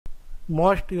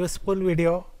Most useful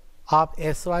video of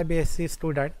S.Y.B.Sc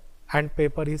student and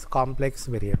paper is complex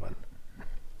variable.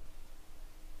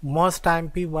 Most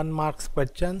MP 1 marks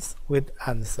questions with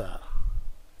answer.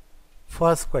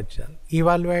 First question,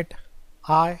 evaluate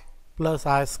I plus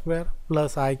I square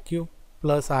plus I cube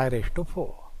plus I raised to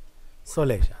 4.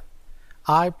 Solution,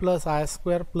 I plus I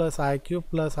square plus I cube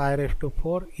plus I raised to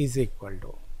 4 is equal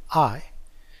to I.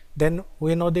 Then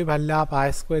we know the value of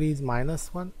I square is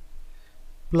 -1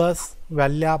 plus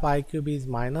value of I cube is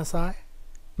 -I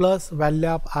plus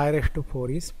value of I raised to 4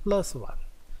 is +1.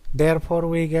 Therefore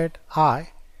we get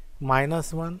I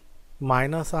 -1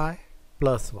 minus I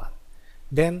plus 1.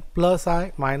 Then plus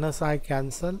I minus I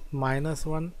cancel,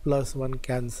 -1 plus 1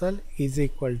 cancel is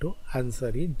equal to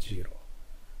answer is 0.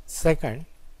 Second,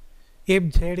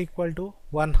 if z equal to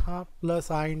 1/2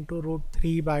 plus I into root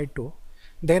 3 by 2,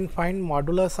 then find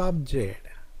modulus of z.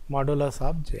 Modulus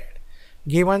of z.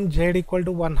 Given z equal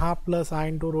to 1/2 plus I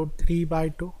into root 3 by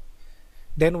 2,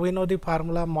 then we know the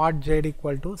formula mod z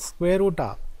equal to square root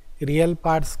of real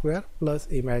part square plus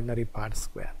imaginary part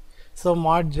square. So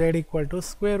mod z equal to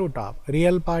square root of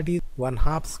real part is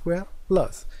 1/2 square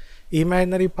plus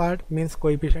imaginary part means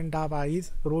coefficient of I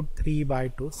is root 3 by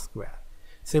 2 square.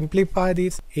 Simplify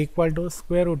this, equal to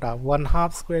square root of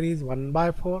 1/2 square is 1 by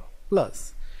 4 plus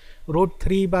root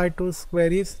 3 by 2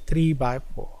 square is 3 by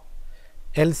 4.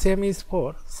 LCM is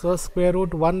 4, so square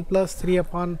root 1 plus 3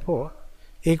 upon 4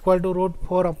 equal to root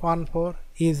 4 upon 4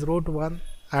 is root 1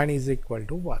 and is equal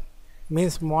to 1.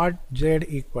 Means mod z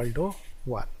equal to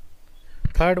 1.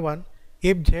 Third one,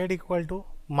 if z equal to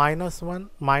 -1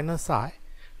 minus I,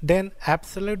 then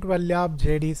absolute value of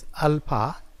z is alpha.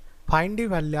 Find the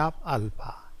value of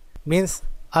alpha. Means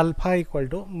alpha equal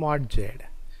to mod z.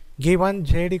 Given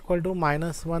z equal to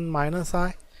 -1 minus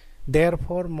I,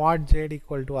 therefore mod z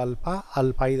equal to alpha.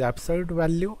 Alpha is absolute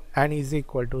value and is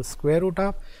equal to square root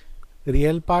of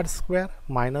real part square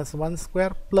 -1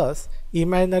 square plus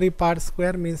imaginary part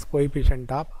square means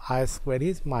coefficient of I square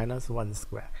is -1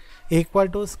 square equal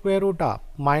to square root of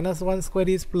 -1 square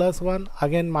is +1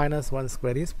 again -1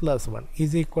 square is +1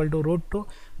 is equal to root 2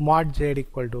 mod z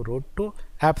equal to root 2.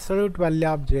 Absolute value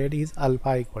of z is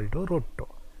alpha equal to root 2.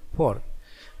 4.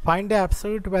 Find the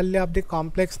absolute value of the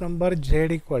complex number z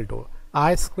equal to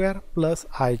I square plus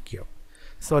I cube.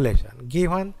 Solution,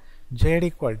 given z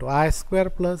equal to I square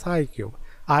plus I cube,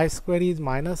 I square is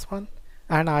 -1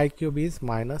 and I cube is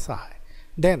 -I.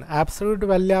 Then absolute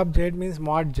value of z means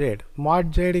mod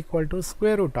z equal to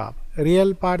square root of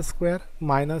real part square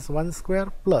 -1 square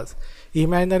plus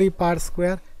imaginary part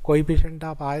square coefficient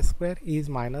of I square is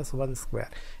 -1 square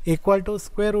equal to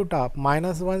square root of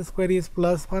 -1 square is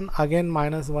 +1 again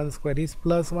 -1 square is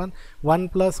 +1 1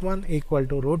 plus 1 equal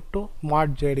to root 2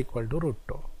 mod z equal to root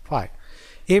 2. 5.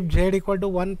 If z equal to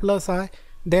 1 plus I,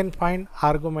 then find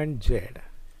argument z.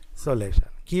 Solution,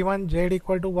 given z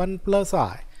equal to 1 plus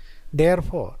I,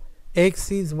 therefore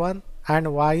x is 1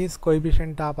 and y is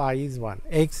coefficient of I is 1.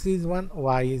 X is 1,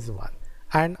 y is 1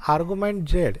 and argument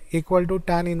z equal to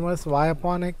tan inverse y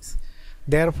upon x.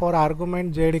 Therefore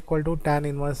argument z equal to tan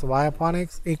inverse y upon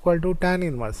x equal to tan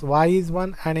inverse y is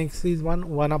 1 and x is 1,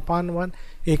 1 upon 1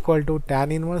 equal to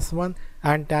tan inverse 1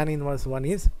 and tan inverse 1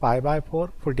 is pi by 4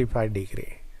 45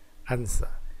 degree.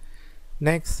 Answer.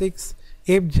 Next 6,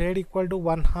 if z equal to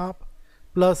 1/2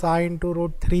 plus I into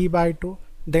root 3 by 2,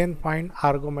 then find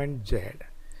argument z.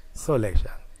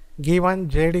 Solution, given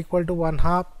z equal to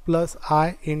 1/2 plus I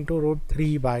into root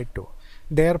 3 by 2,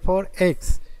 therefore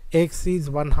x is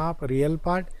 1/2 real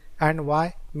part and y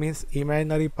means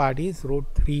imaginary part is root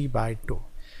 3 by 2.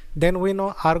 Then we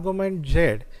know argument z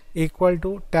equal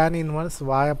to tan inverse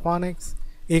y upon x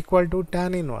equal to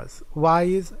tan inverse y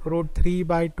is root 3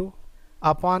 by 2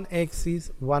 upon x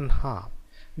is 1/2.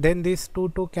 Then this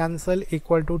 2 cancel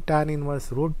equal to tan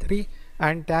inverse root 3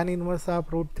 and tan inverse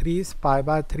of root 3 is pi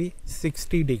by 3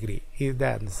 60 degree is the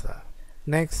answer.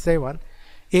 Next 7,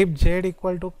 if z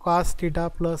equal to cos theta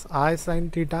plus I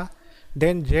sin theta,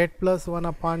 then z plus 1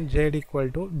 upon z equal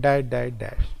to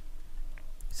dash.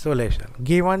 Solution,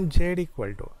 given z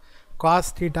equal to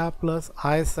cos theta plus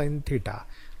I sin theta,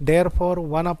 therefore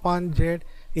 1 upon z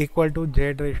equal to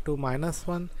z raised to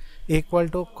 -1 equal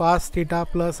to cos theta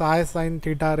plus I sin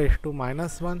theta raised to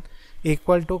 -1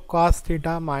 equal to cos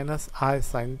theta minus I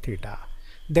sin theta.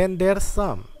 Then their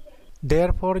sum.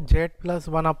 Therefore z plus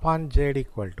 1 upon z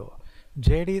equal to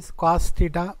z is cos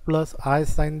theta plus I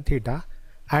sin theta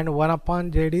and 1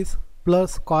 upon z is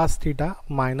plus cos theta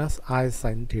minus I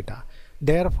sin theta.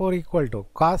 Therefore equal to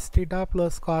cos theta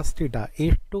plus cos theta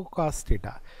is to cos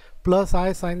theta plus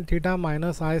I sin theta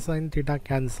minus I sin theta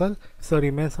cancel, so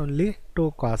remains only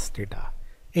 2 cos theta.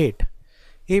 8.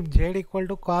 If z equal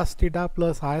to cos theta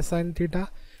plus I sin theta,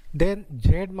 then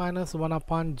z minus 1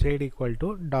 upon z equal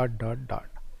to dot dot dot.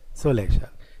 Solution.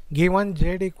 Given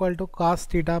z equal to cos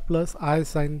theta plus I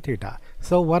sin theta,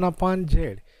 so 1 upon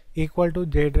z equal to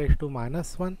z raised to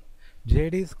minus 1. Z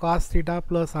is cos theta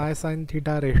plus I sin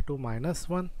theta raised to minus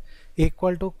 1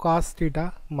 equal to cos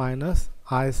theta minus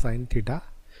I sin theta.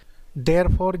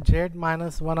 Therefore, z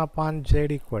minus 1 upon z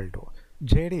equal to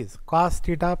z is cos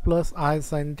theta plus I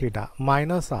sin theta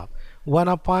minus of 1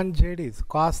 upon z is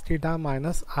cos theta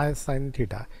minus I sin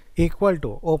theta equal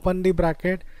to open the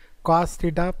bracket cos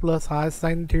theta plus I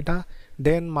sin theta,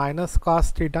 then minus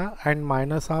cos theta and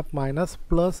minus of minus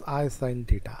plus I sin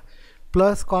theta.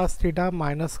 Plus cos theta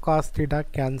minus cos theta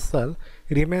cancel,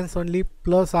 remains only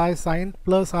plus I sin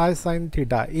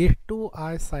theta is 2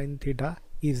 I sin theta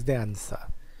is the answer.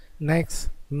 Next,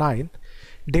 9th,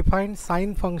 define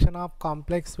sine function of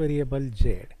complex variable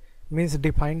z, means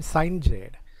define sine z.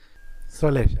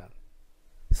 Solution.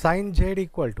 Sine z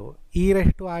equal to e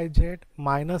raised to iz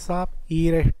minus of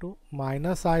e raised to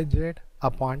minus iz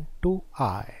upon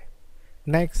 2i.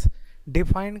 Next,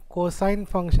 define cosine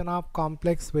function of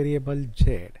complex variable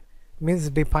z, means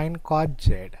define cos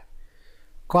z.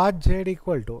 Cos z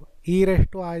equal to e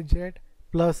raised to iz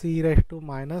plus e raised to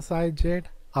minus iz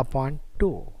upon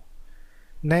 2.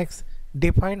 Next,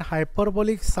 define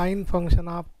hyperbolic sine function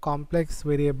of complex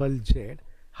variable z.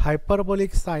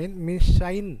 Hyperbolic sine means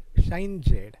sine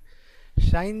z.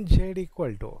 Sine z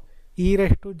equal to e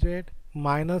raised to z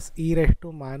minus e raised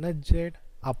to minus z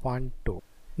upon 2.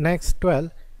 Next,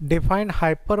 12. Define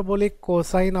hyperbolic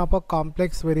cosine of a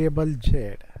complex variable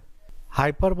z.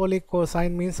 Hyperbolic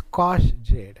cosine means cos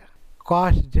z.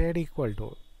 Cos z equal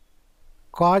to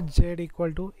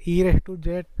e raised to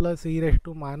z plus e raised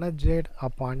to minus z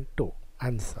upon 2.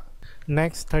 Answer.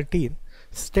 Next, 13.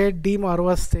 State De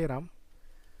Morgan's theorem.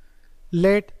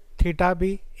 Let theta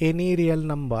be any real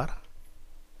number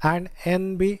and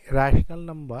n be rational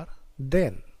number,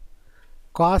 then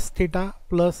cos theta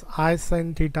plus I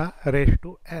sin theta raised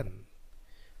to n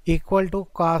equal to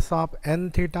cos of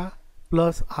n theta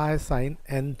plus I sin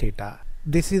n theta.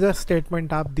 This is a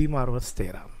statement of De Morgan's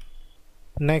theorem.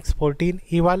 Next, 14.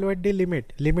 Evaluate the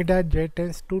limit. Limit as z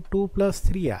tends to 2 plus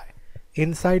 3i.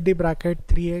 Inside the bracket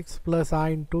 3x plus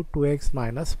I into 2x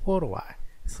minus 4y.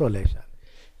 Solution.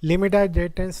 Limit as z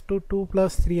tends to 2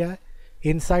 plus 3i.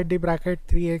 Inside the bracket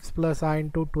 3x plus I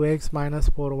into 2x minus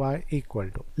 4y equal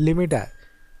to limit as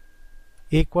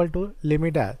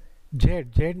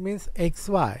z means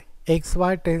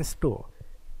xy tends to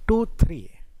 2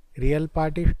 3. Real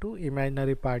part is 2,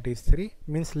 imaginary part is 3,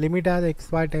 means limit as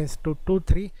xy tends to 2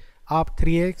 3 of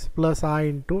 3x plus I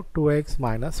into 2x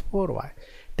minus 4y.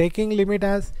 Taking limit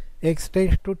as x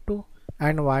tends to 2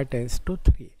 and y tends to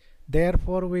 3.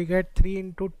 Therefore, we get 3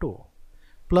 into 2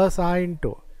 plus I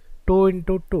into 2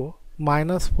 into 2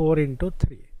 minus 4 into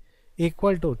 3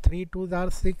 equal to 3 2s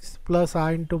are 6 plus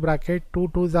I into bracket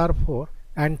 2 2s are 4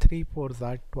 and 3 4s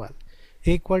are 12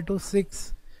 equal to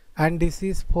 6, and this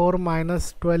is 4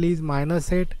 minus 12 is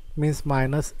minus 8, means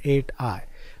minus 8i.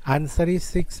 Answer is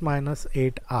 6 minus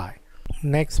 8i.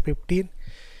 Next, 15.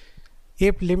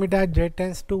 If limit as z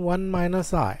tends to 1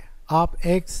 minus I of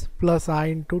x plus I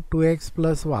into 2x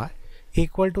plus y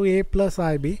equal to a plus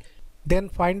ib, then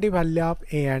find the value of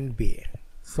a and b.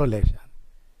 Solution.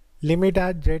 Limit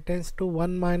as z tends to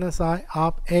 1 minus I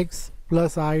of x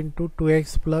plus I into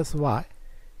 2x plus y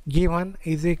given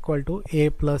is equal to a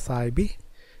plus ib.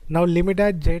 Now limit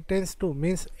as z tends to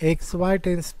means xy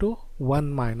tends to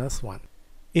 1 minus 1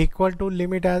 equal to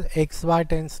limit as xy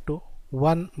tends to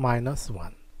 1 minus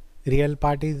 1. Real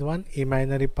part is 1,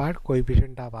 imaginary part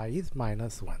coefficient of I is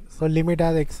minus 1. So limit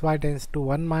as xy tends to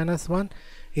 1 minus 1,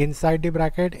 inside the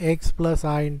bracket x plus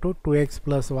I into 2x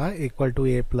plus y equal to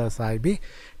a plus ib.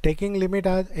 Taking limit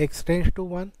as x tends to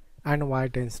 1 and y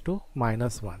tends to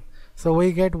minus 1. So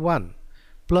we get 1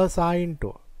 plus I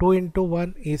into 2 into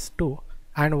 1 is 2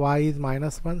 and y is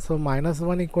minus 1. So minus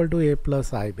 1 equal to a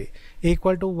plus ib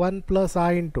equal to 1 plus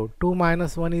I into 2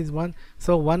 minus 1 is 1.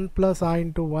 So 1 plus I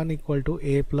into 1 equal to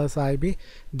a plus ib.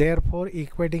 Therefore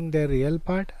equating their real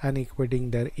part and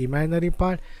equating their imaginary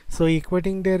part. So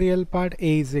equating their real part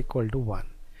a is equal to 1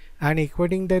 and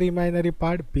equating their imaginary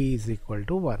part b is equal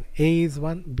to 1. A is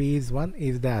 1, b is 1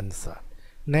 is the answer.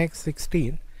 Next,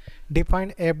 16.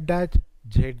 Define f dash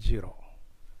z0.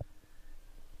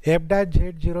 F dash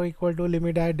z0 equal to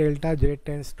limit as delta z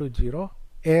tends to 0,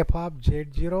 f of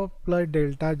z0 plus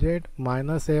delta z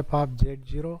minus f of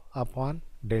z0 upon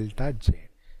delta z.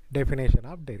 Definition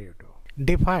of derivative.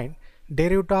 Define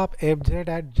derivative of fz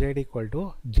at z equal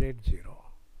to z0,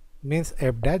 means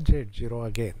f dash z0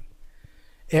 again.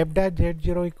 f dash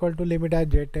z0 equal to limit as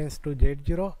z tends to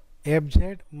z0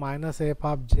 fz minus f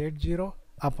of z0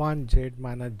 upon z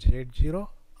minus z0,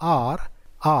 or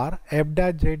f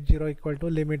dash z0 equal to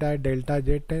limit as delta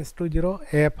z tends to 0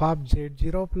 f of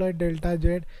z0 plus delta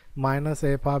z minus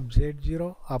f of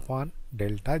z0 upon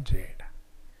delta z.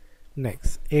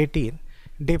 Next, 18.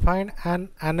 Define an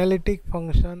analytic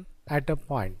function at a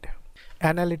point.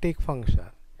 Analytic function.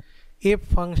 If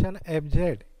function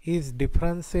fz is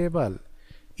differentiable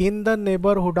in the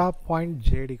neighborhood of point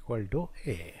z equal to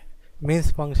a, means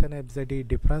function fz is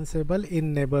differentiable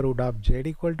in neighborhood of z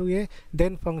equal to a,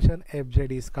 then function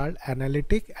fz is called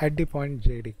analytic at the point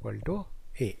z equal to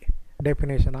a.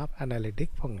 Definition of analytic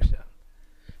function.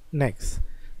 Next,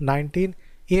 19.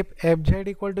 If fz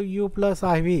equal to u plus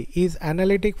iv is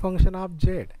analytic function of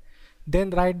z, then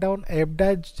write down f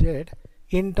dash z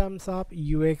in terms of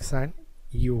ux and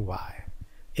uy.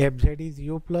 Fz is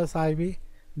u plus iv,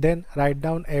 then write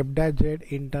down f dash z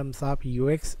in terms of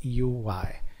ux,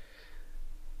 uy.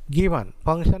 Given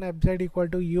function fz equal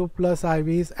to u plus iv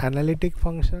is analytic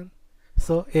function,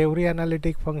 so every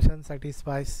analytic function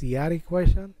satisfies CR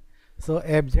equation. So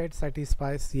fz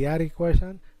satisfies CR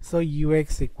equation, so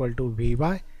ux equal to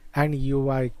vy and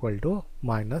uy equal to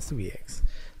minus vx.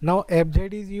 Now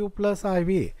fz is u plus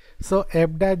iv, so f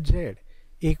dash z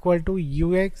equal to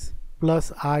ux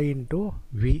plus I into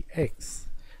vx.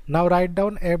 Now write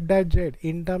down f dash z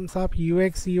in terms of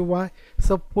ux, uy.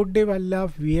 So put the value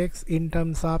of vx in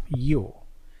terms of u.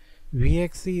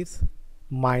 Vx is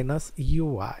minus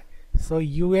uy. So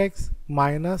ux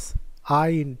minus I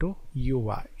into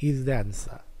uy is the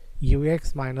answer.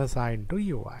 Ux minus I into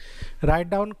uy. Write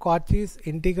down Cauchy's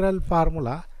integral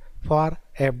formula for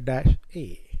f dash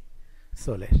a.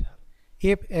 Solution.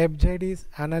 If fz is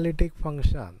analytic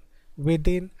function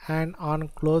within and on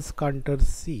closed contour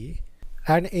C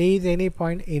and a is any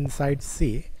point inside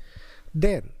C,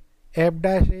 then f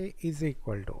dash a is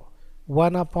equal to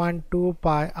 1 upon 2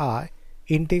 pi I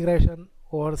integration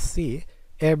over C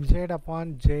fz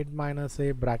upon z minus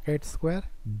a bracket square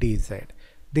dz.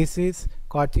 This is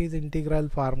Cauchy's integral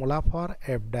formula for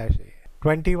f dash a.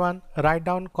 21. Write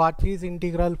down Cauchy's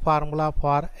integral formula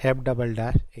for f double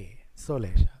dash a.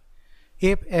 Solution.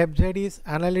 If fz is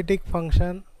analytic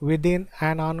function within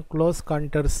and on closed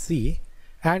contour C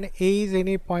and a is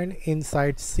any point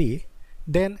inside C,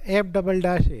 then f double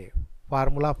dash a,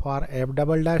 formula for f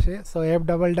double dash a, so f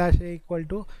double dash a equal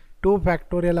to 2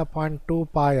 factorial upon 2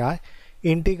 pi I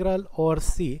integral over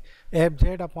C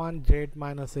fz upon z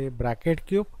minus a bracket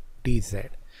cube dz.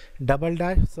 Double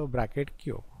dash, so bracket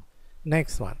cube.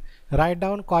 Next one. Write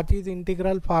down Cauchy's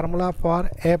integral formula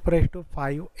for f raised to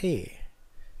 5a,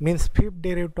 means fifth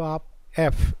derivative of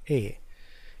f a.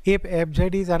 If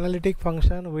fz is analytic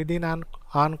function within and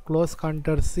on closed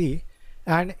contour C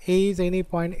and a is any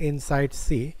point inside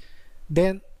C,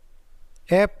 then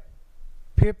f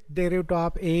fifth derivative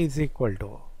of a is equal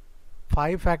to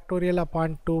 5 factorial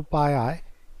upon 2 pi I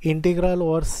integral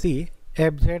over C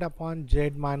fz upon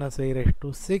z minus a raised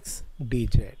to 6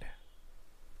 dz.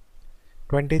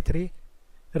 23.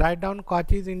 Write down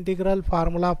Cauchy's integral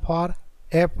formula for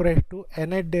f raised to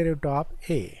nth derivative of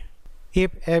a.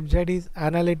 If fz is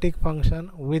analytic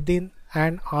function within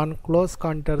and on closed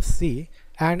contour C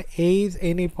and a is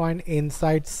any point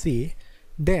inside C,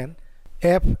 then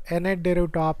f nth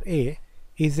derivative of a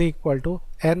is equal to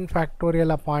n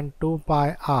factorial upon 2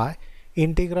 pi I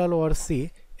integral over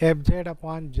C fz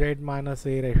upon z minus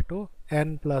a raised to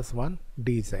n plus 1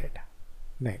 dz.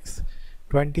 Next.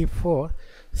 24.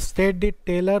 State the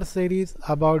Taylor series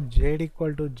about z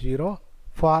equal to 0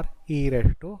 for e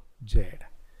raised to z.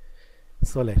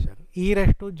 Solution. E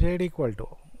raised to z equal to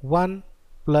 1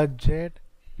 plus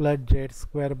z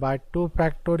square by 2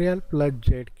 factorial plus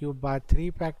z cube by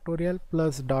 3 factorial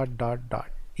plus dot dot dot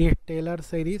is Taylor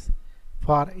series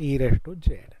for e raised to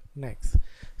z. Next.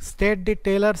 State the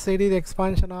Taylor series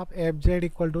expansion of fz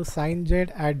equal to sin z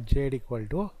at z equal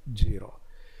to 0.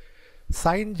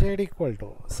 Sin z equal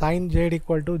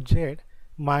to z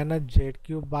minus z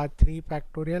cube by 3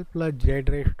 factorial plus z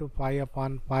raised to 5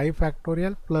 upon 5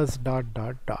 factorial plus dot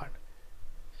dot dot,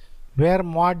 where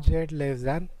mod z less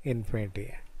than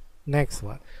infinity. Next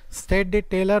one. State the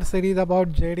Taylor series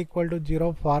about z equal to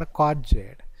 0 for cos z.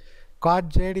 Cos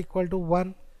z equal to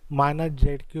 1 minus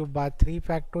z cube by 3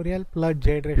 factorial plus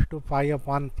z raised to 5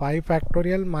 upon 5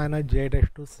 factorial minus z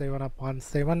raised to 7 upon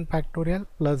 7 factorial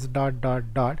plus dot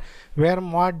dot dot, where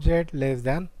mod z less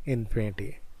than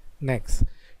infinity. Next.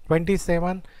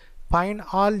 27. Find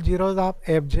all zeros of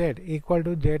fz equal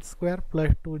to z square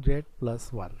plus 2z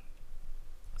plus 1.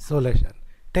 Solution.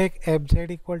 Take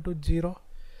fz equal to 0,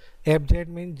 fz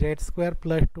means z square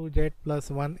plus 2z plus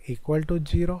 1 equal to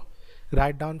 0.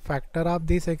 Write down factor of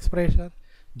this expression.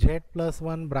 Z plus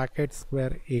 1 bracket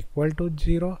square equal to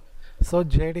 0. So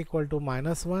z equal to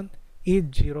minus 1 is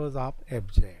zeros of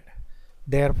fz.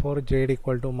 Therefore z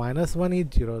equal to minus 1 is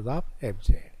zeros of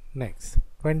fz. Next,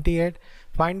 28.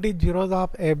 Find the zeros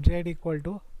of fz equal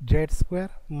to z square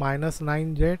minus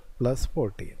 9z plus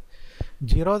 14.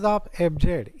 Zeros of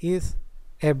fz is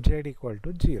fz equal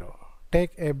to 0.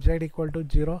 Take fz equal to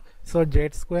 0. So z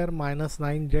square minus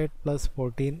 9z plus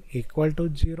 14 equal to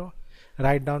 0.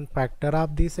 Write down factor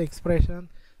of this expression.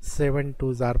 7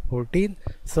 2s are 14.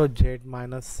 So z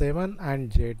minus 7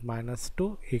 and z minus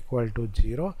 2 equal to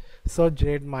 0. So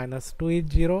z minus 2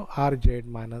 is 0 or z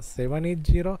minus 7 is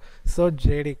 0. So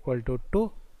z equal to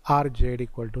 2 or z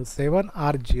equal to 7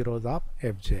 are zeros of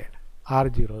fz. Are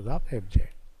zeros of fz.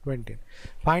 20.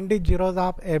 Find the zeros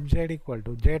of fz equal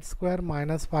to z square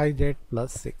minus 5z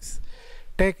plus 6.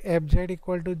 Take fz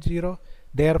equal to 0.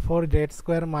 Therefore z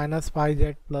square minus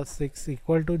 5z plus 6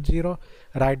 equal to 0.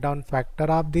 Write down factor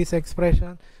of this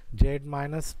expression. Z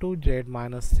minus 2, z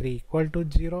minus 3 equal to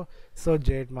 0. So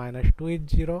z minus 2 is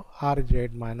 0 or z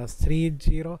minus 3 is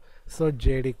 0. So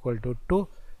z equal to 2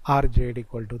 or z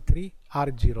equal to 3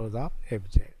 are zeros of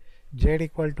fz. Z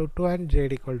equal to 2 and z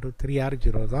equal to 3 are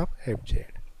zeros of fz.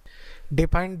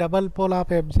 Define double pole of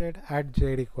fz at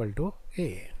z equal to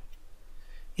a.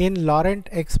 In Laurent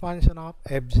expansion of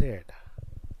fz,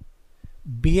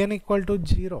 bn equal to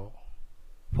 0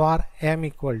 for m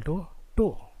equal to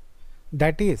 2.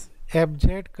 That is,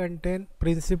 fz contain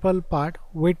principal part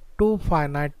with two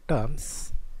finite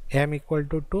terms, m equal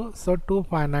to 2, so two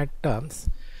finite terms.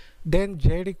 Then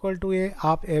z equal to a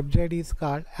of fz is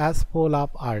called as pole of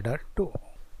order 2.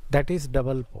 That is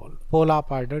double pole. Pole of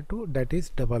order 2, that is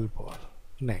double pole.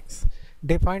 Next,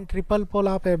 define triple pole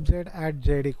of fz at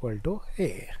z equal to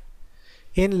a.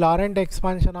 In Laurent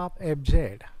expansion of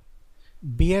fz,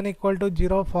 bn equal to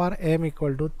 0 for m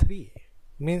equal to 3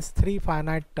 means 3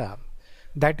 finite term.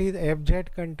 That is,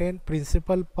 fz contain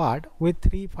principal part with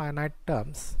 3 finite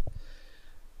terms.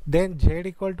 Then z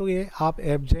equal to a of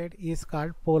fz is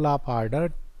called pole of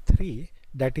order 3,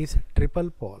 that is triple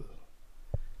pole.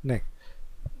 Next,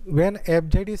 when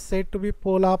fz is said to be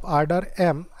pole of order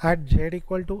m at z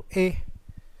equal to a,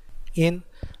 in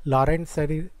Laurent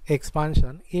series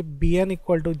expansion, if bn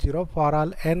equal to 0 for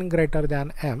all n greater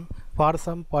than m for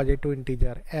some positive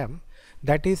integer m,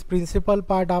 that is, principal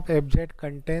part of fz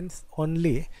contains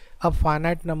only a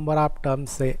finite number of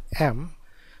terms, say m,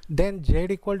 then z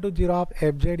equal to 0 of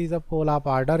fz is a pole of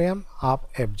order m of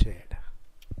fz.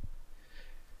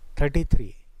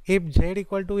 33. If z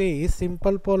equal to a is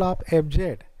simple pole of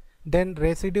fz, then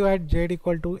residue at z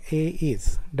equal to a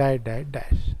is dash dash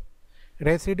dash.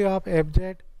 Residue of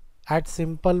fz at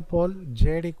simple pole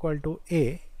z equal to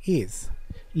a is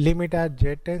limit as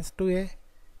z tends to a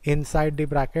inside the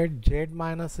bracket z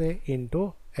minus a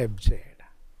into fz.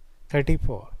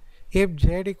 34. If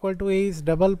z equal to a is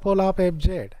double pole of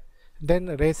fz,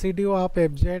 then residue of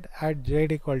fz at z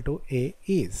equal to a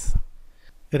is.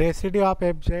 Residue of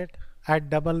fz at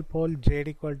double pole z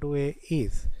equal to a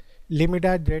is limit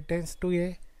as z tends to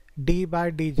a d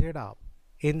by dz of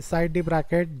inside the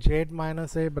bracket z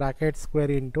minus a bracket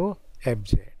square into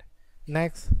fz.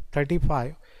 Next,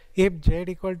 35. If z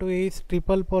equal to a is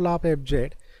triple pole of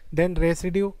fz, then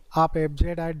residue of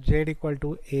fz at z equal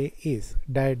to a is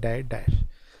dash dash dash.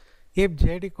 If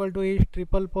z equal to a is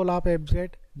triple pole of fz,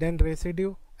 then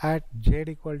residue at z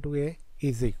equal to a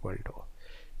is equal to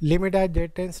limit as z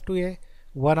tends to a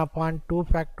 1 upon 2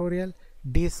 factorial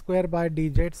d square by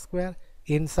dz square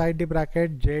inside the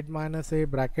bracket z minus a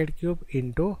bracket cube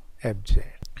into fz.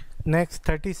 Next,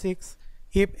 36.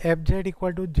 If fz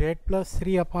equal to z plus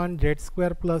 3 upon z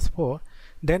square plus 4,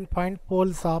 then find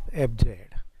poles of fz.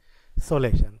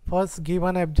 Solution. First,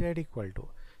 given fz equal to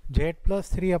z plus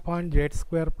 3 upon z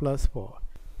square plus 4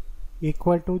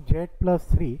 equal to z plus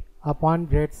 3 upon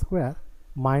z square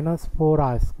minus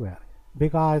 4i square.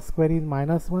 Because I square is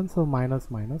minus 1, so minus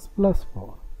minus plus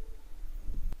 4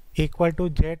 equal to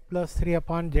z plus 3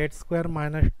 upon z square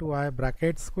minus 2i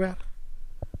bracket square.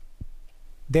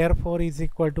 Therefore is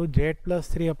equal to z plus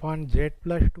 3 upon z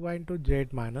plus 2i into z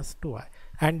minus 2i.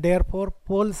 And therefore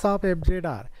poles of fz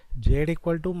are z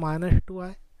equal to minus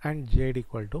 2i and z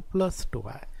equal to plus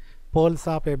 2i. Poles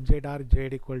of fz are z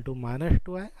equal to minus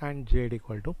 2i and z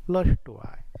equal to plus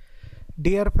 2i.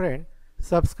 Dear friend,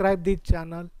 subscribe this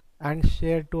channel and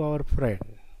share to our friend.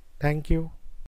 Thank you.